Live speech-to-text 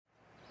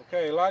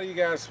Okay, a lot of you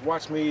guys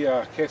watch me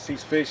catch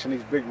these fish in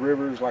these big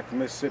rivers like the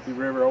Mississippi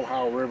River,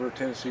 Ohio River,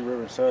 Tennessee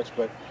River and such,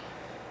 but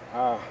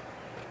I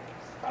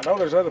know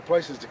there's other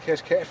places to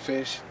catch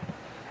catfish,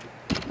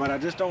 but I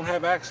just don't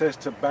have access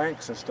to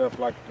banks and stuff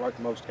like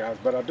most guys.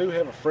 But I do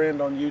have a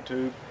friend on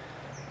YouTube,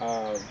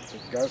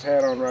 got his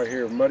hat on right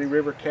here, Muddy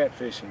River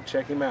Catfishing.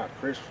 Check him out,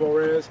 Chris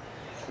Flores.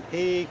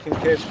 He can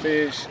catch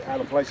fish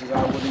out of places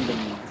I wouldn't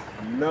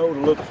even know to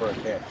look for a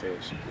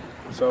catfish.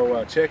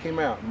 So check him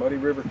out, Muddy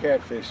River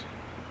Catfishing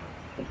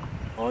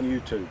on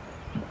YouTube.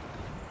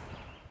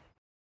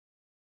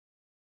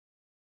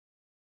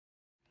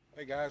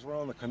 Hey guys, we're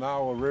on the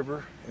Kanawha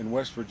River in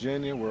West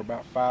Virginia. We're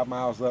about 5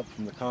 miles up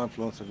from the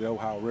confluence of the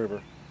Ohio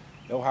River.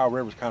 The Ohio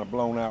River's kind of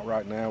blown out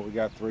right now. We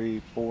got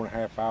 3,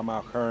 4.5, 5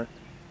 mile current.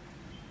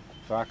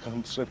 So I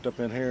slipped up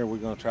in here. We're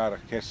going to try to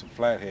catch some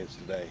flatheads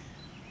today.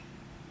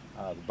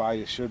 The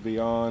bite should be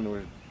on.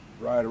 We're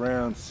right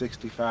around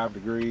 65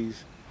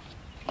 degrees.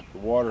 The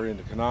water in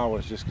the Kanawha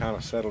has just kind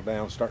of settled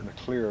down, starting to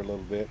clear a little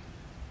bit.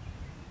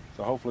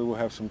 So hopefully we'll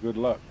have some good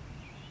luck.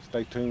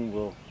 Stay tuned,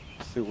 we'll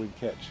see what we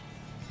can catch.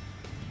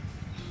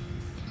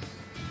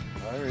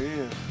 There he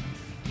is.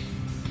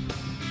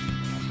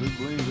 I do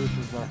believe this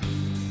is our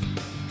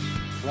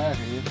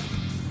flathead.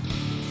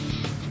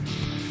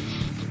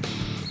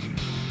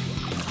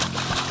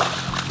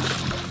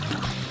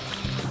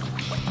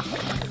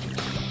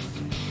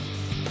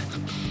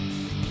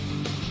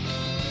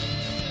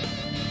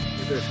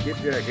 Look at this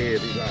skipjack head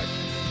he likes.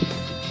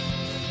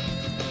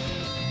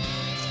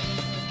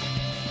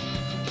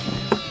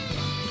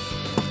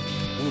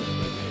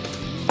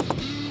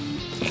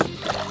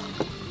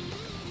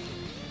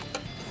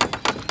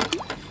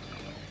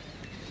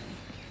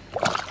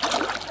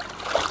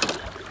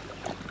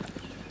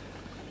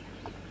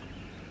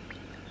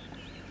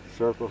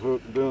 Circle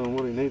hook doing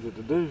what he needed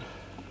to do.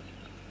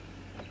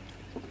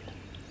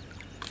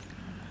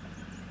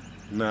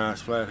 Nice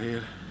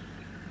flathead.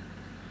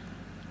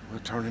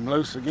 We'll turn him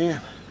loose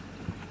again.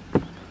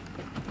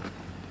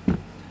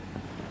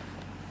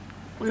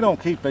 We don't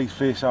keep these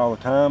fish all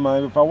the time.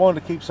 If I wanted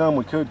to keep some,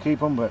 we could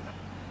keep them, but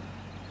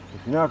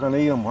if you're not going to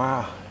eat them,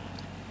 why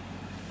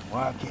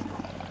keep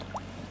them?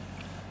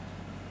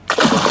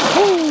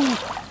 Woo!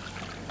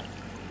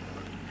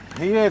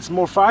 He had some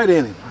more fight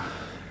in him.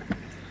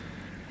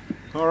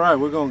 All right,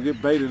 we're going to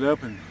get baited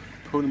up and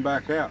put him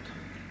back out.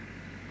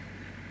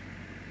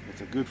 It's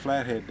a good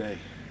flathead day.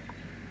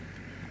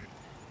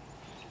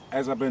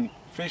 As I've been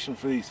fishing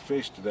for these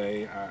fish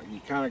today, you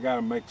kind of got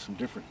to make some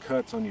different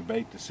cuts on your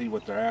bait to see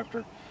what they're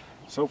after.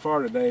 So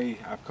far today,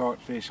 I've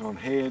caught fish on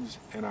heads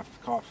and I've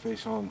caught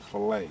fish on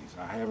fillets.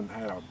 I haven't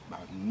had a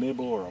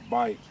nibble or a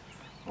bite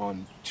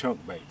on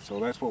chunk bait. So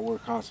that's what we're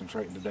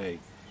concentrating today,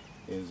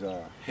 is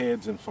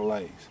heads and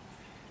fillets.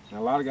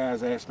 Now a lot of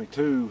guys ask me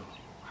too,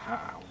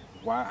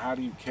 how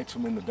do you catch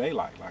them in the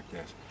daylight like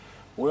this?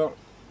 Well,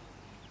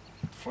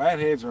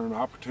 flatheads are an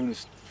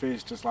opportunist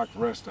fish just like the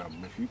rest of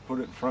them. If you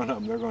put it in front of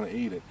them, they're going to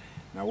eat it.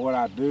 Now what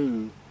I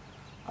do,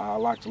 I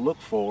like to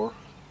look for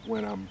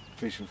when I'm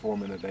fishing for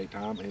them in the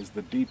daytime, is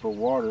the deeper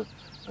water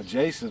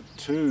adjacent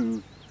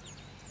to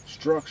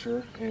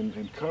structure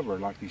and cover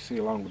like you see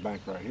along the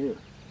bank right here.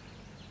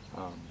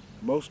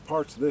 Most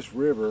parts of this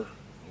river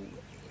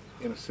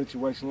in a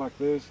situation like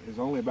this is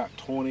only about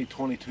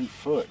 20-22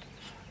 foot.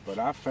 But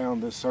I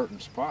found this certain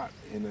spot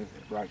in it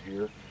right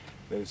here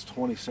that is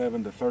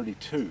 27 to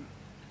 32.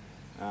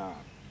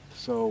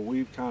 So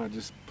we've kind of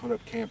just put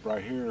up camp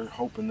right here,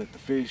 hoping that the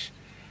fish,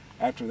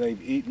 after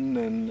they've eaten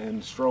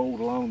and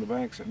strolled along the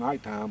banks at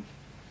nighttime,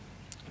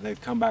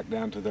 they'd come back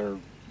down to their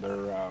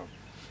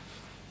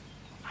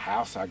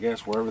house, I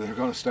guess, wherever they're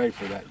going to stay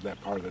for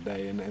that part of the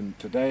day. And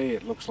today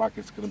it looks like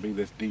it's going to be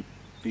this deep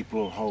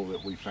little hole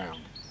that we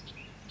found.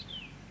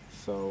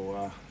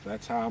 So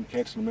that's how I'm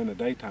catching them in the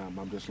daytime.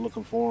 I'm just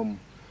looking for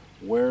them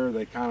where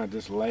they kind of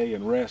just lay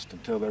and rest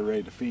until they're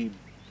ready to feed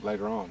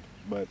later on.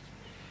 But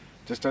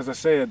just as I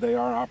said, they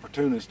are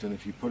opportunists, and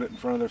if you put it in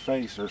front of their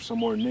face or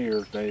somewhere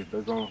near, they're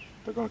gonna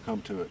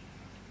come to it.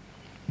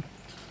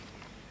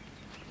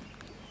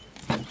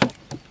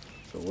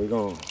 So we're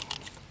gonna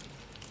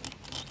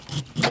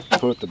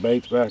put the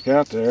baits back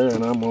out there,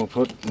 and I'm gonna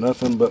put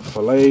nothing but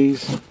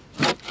fillets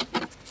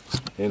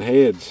and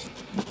heads,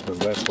 because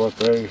that's what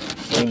they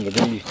seem to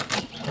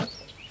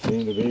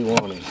be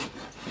wanting.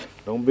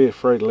 Don't be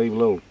afraid to leave a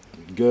little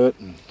gut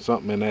and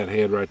something in that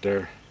head right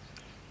there.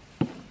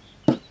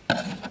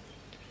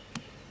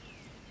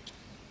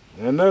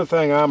 And another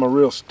thing I'm a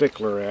real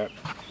stickler at,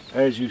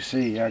 as you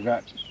see, I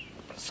got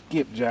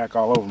skipjack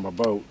all over my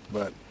boat,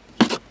 but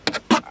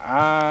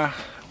I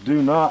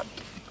do not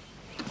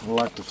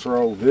like to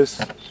throw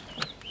this,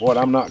 what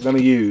I'm not going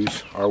to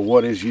use, or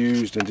what is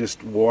used and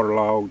just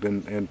waterlogged,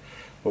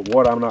 but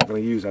what I'm not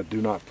going to use, I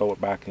do not throw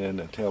it back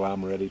in until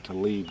I'm ready to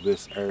leave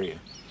this area.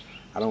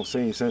 I don't see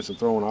any sense in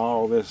throwing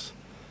all this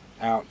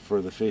out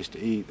for the fish to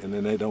eat, and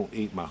then they don't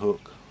eat my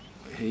hook.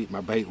 They eat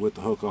my bait with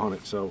the hook on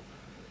it. So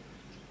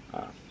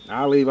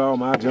I leave all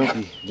my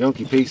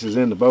junky pieces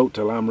in the boat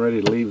till I'm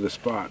ready to leave the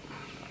spot.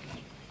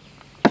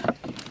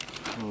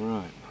 All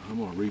right, I'm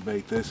gonna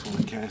rebait this one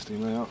and cast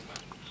him out.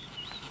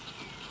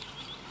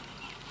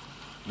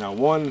 Now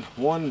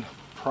one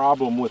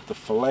problem with the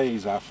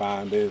fillets I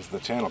find is the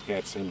channel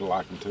cats seem to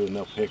like them too, and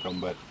they'll pick them,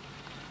 but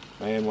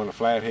man, when a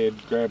flathead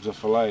grabs a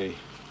fillet,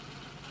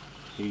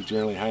 he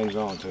generally hangs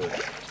on to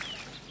it.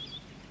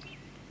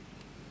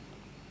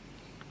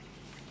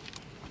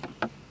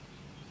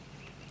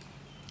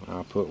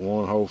 I'll put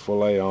one whole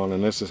fillet on,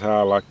 and this is how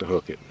I like to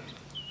hook it.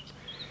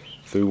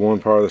 Through one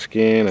part of the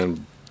skin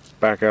and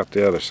back out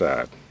the other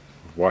side.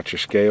 Watch your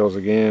scales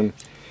again.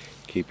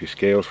 Keep your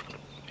scales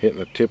hitting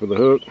the tip of the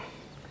hook,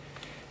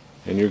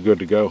 and you're good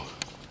to go.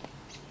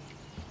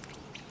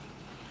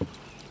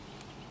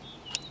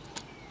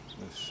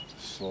 Let's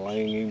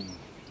sling him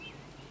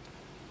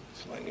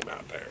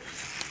out there.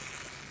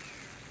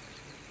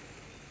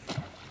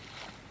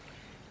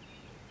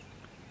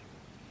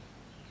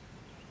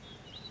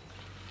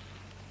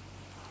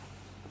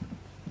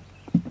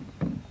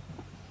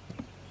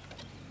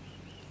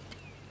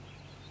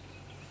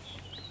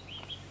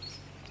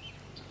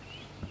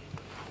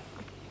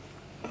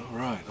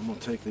 Alright, I'm going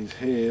to take these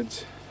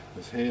heads,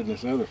 this head and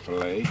this other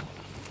fillet, and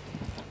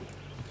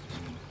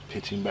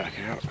pitch him back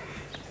out.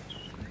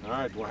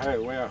 Alright, well, hey,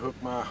 the way I hook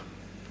my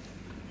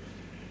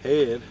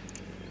head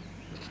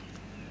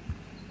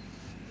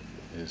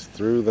is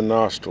through the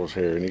nostrils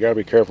here, and you got to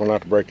be careful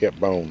not to break that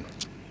bone.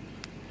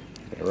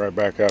 And right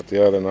back out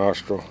the other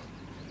nostril.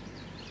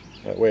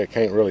 That way it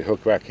can't really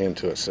hook back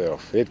into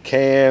itself. It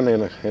can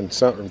in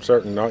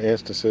certain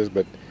instances,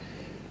 but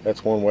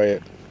that's one way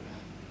it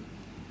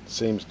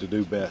seems to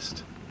do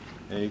best.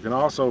 And you can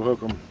also hook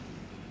them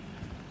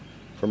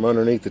from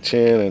underneath the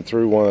chin and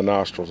through one of the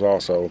nostrils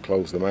also,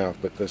 close the mouth,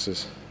 but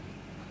this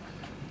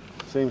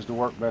seems to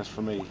work best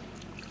for me.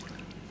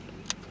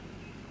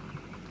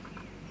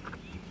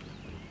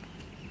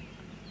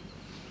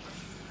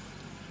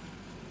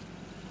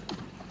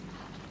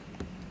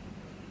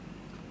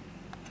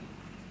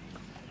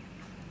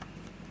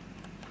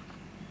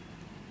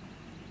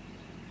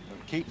 To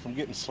keep from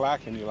getting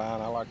slack in your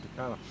line, I like to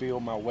kind of feel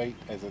my weight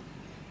as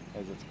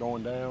it's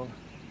going down,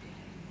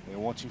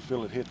 and once you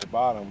feel it hit the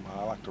bottom,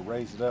 I like to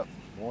raise it up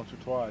once or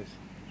twice,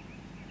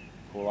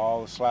 pull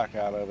all the slack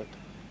out of it,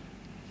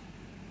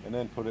 and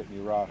then put it in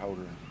your rod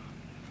holder.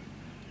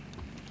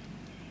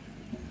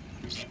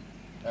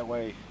 That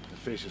way the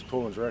fish is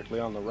pulling directly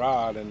on the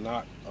rod and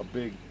not a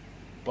big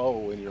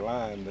bow in your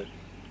line that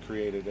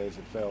created as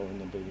it fell in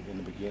the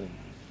beginning.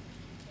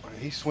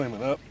 He's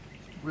swimming up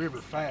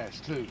river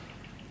fast too.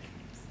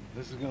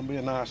 This is going to be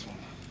a nice one,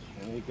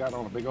 and he got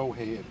on a big old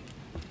head.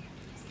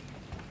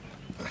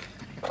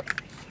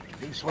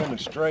 He's swimming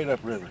straight up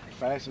river,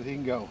 fast as he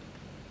can go.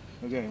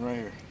 Look at him right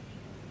here.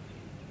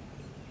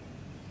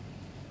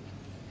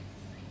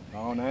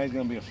 Oh, now he's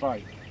going to be a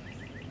fight.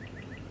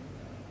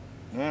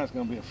 Now it's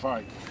going to be a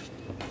fight.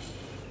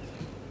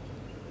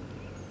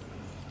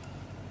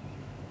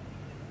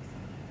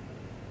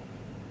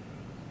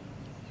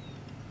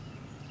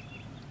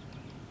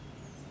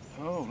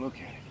 Oh, look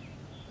at him.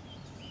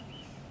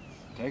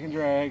 Take and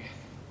drag.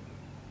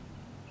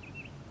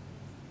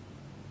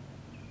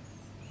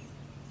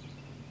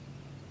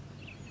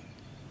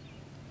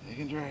 Take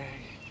and drag.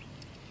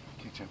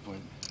 Catch up with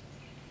it.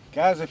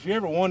 Guys, if you're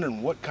ever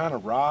wondering what kind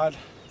of rod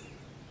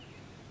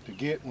to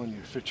get when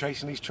you're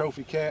chasing these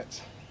trophy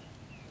cats,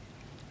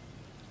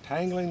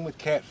 Tangling with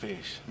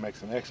Catfish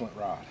makes an excellent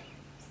rod.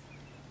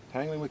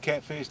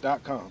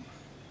 Tanglingwithcatfish.com.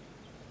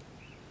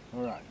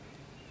 Alright,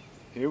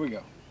 here we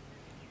go.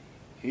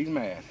 He's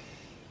mad.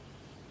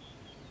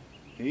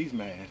 He's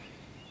mad.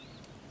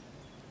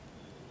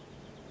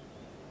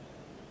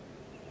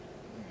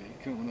 Okay,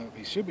 he's coming up.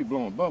 He should be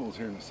blowing bubbles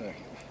here in a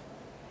second.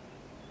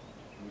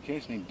 We're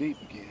catching him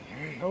deep again.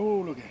 Hey,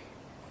 oh, look at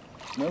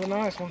it. Another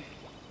nice one.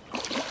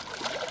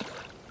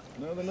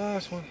 Another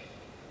nice one.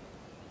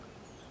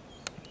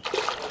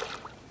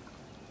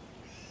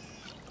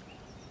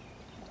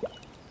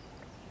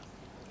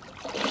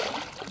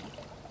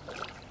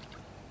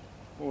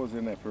 Boy,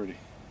 isn't that pretty?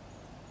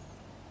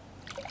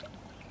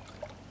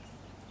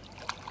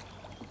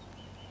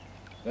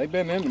 They've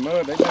been in the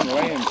mud, they've been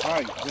laying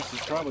tight. This is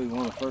probably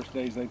one of the first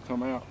days they've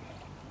come out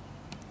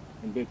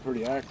and been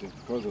pretty active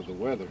because of the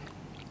weather.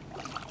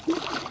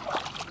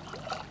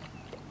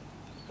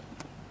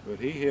 But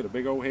he hit a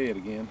big old head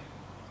again.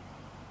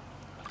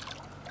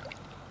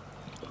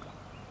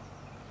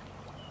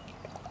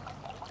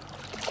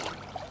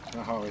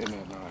 Oh, isn't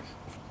that nice?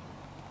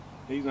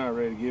 He's not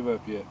ready to give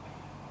up yet.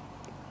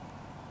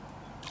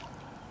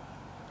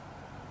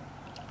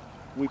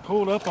 We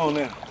pulled up on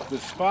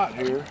this spot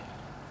here.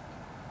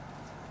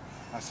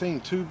 I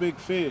seen two big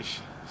fish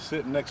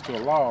sitting next to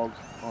a log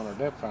on our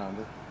depth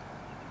finder.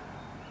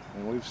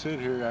 And we've sit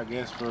here, I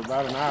guess, for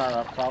about an hour.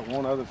 I've caught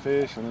one other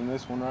fish and then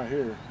this one right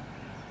here.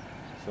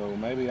 So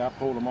maybe I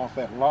pulled them off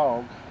that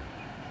log.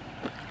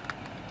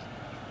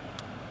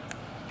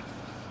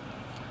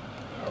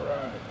 All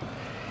right.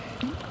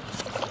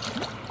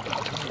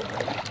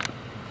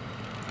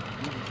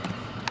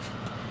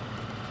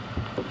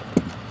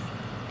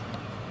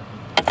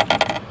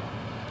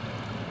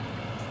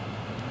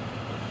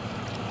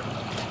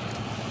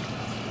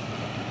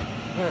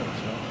 There we go.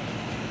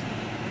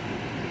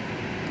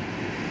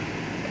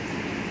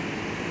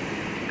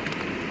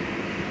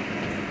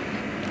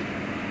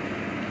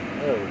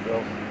 There we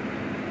go.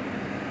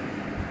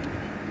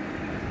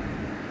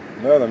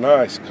 Another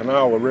nice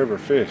Kanawha River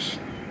fish.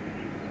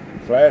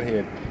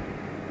 Flathead.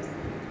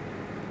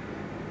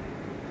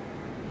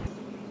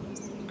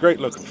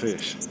 Great looking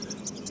fish.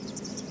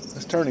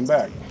 Let's turn him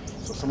back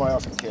so somebody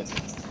else can catch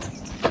him.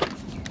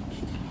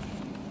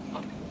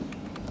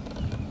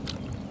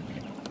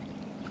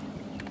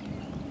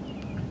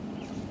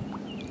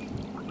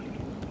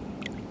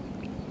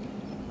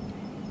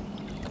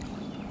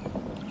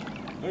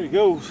 There he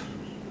goes.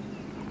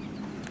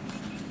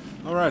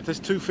 All right, there's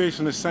two fish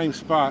in the same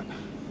spot,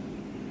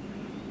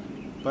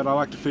 but I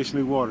like to fish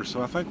new water,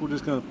 so I think we're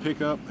just going to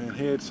pick up and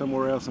head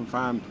somewhere else and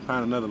find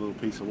another little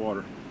piece of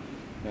water.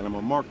 And I'm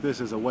going to mark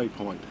this as a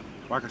waypoint.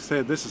 Like I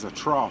said, this is a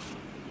trough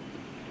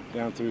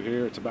down through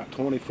here. It's about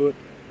 20 foot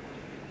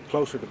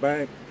closer to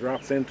bank,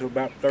 drops into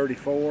about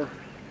 34,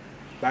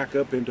 back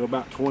up into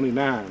about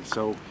 29.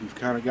 So you've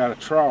kind of got a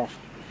trough,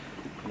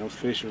 and those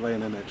fish are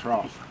laying in that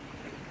trough.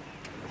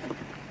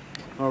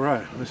 All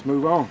right, let's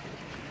move on.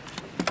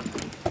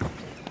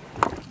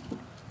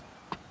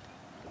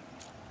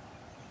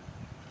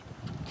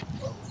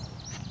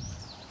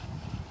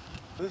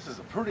 This is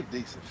a pretty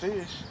decent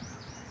fish,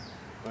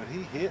 but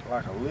he hit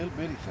like a little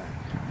bitty thing.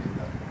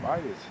 The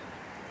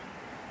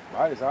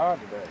bite is odd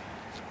today.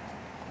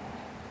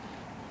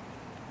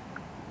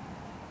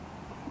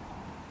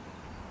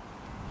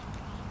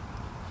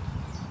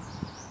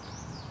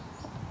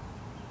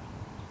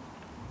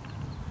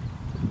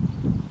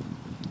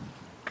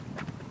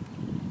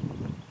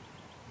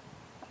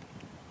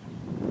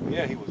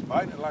 Yeah, he was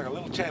biting it like a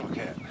little channel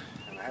cat,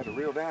 and I had to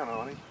reel down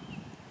on him,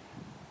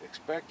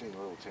 expecting a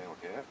little channel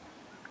cat.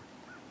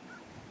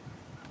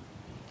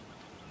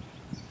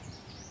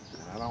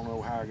 I don't know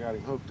how I got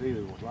him hooked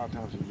either. A lot of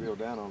times you reel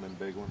down on them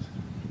big ones,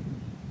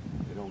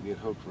 they don't get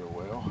hooked real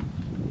well.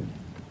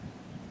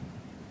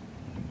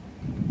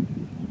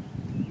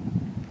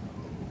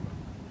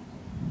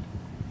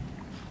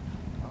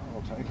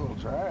 Oh, take a little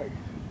drag.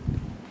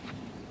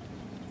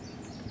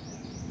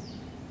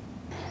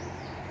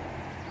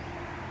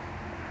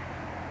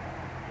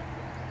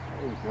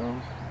 There he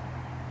comes.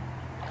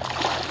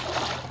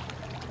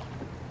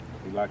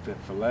 He liked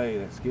that fillet,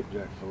 that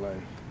skipjack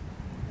fillet.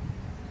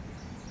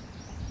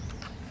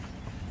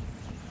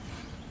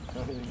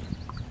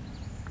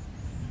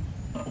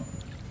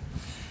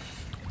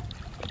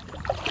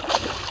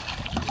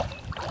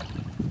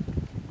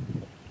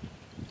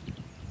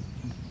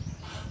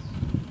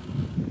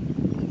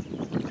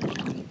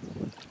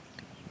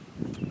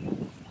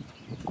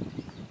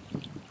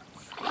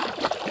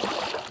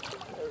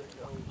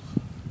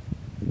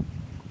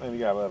 Man, you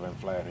gotta love them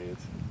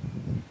flatheads.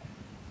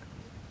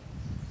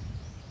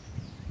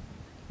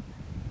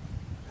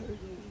 There he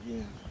goes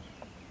again.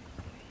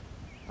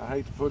 I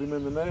hate to put him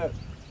in the net.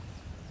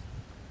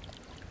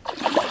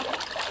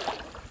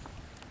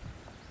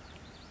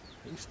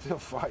 He's still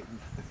fighting.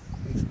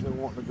 He's still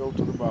wanting to go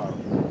to the bottom.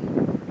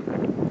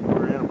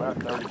 We're in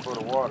about 30 foot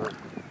of water.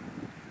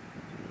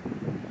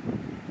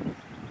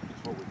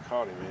 That's what we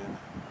caught him in.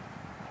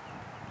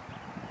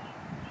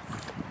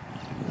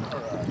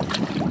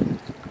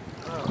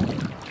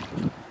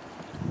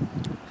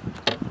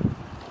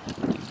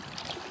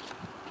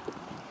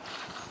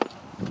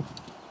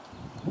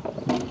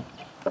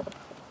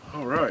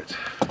 All right.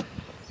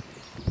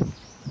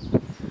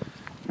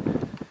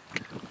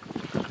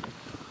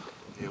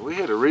 Yeah, we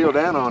had to reel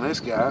down on this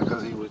guy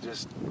because he was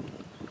just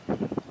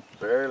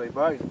barely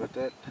biting, but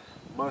that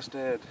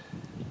mustad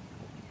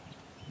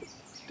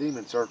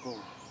demon circle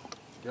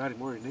got him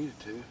where he needed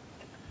to.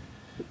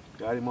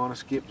 Got him on a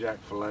skipjack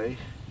fillet.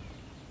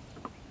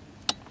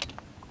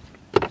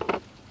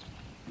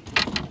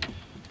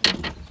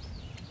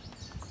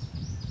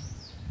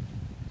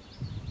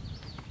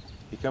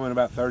 He come in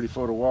about 30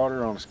 foot of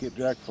water on a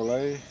skipjack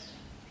fillet.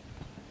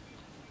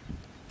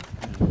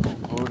 And we'll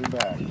pull him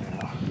back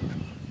now.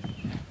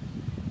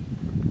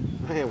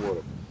 Man,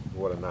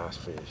 what a nice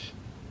fish.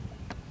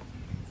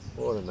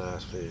 What a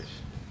nice fish.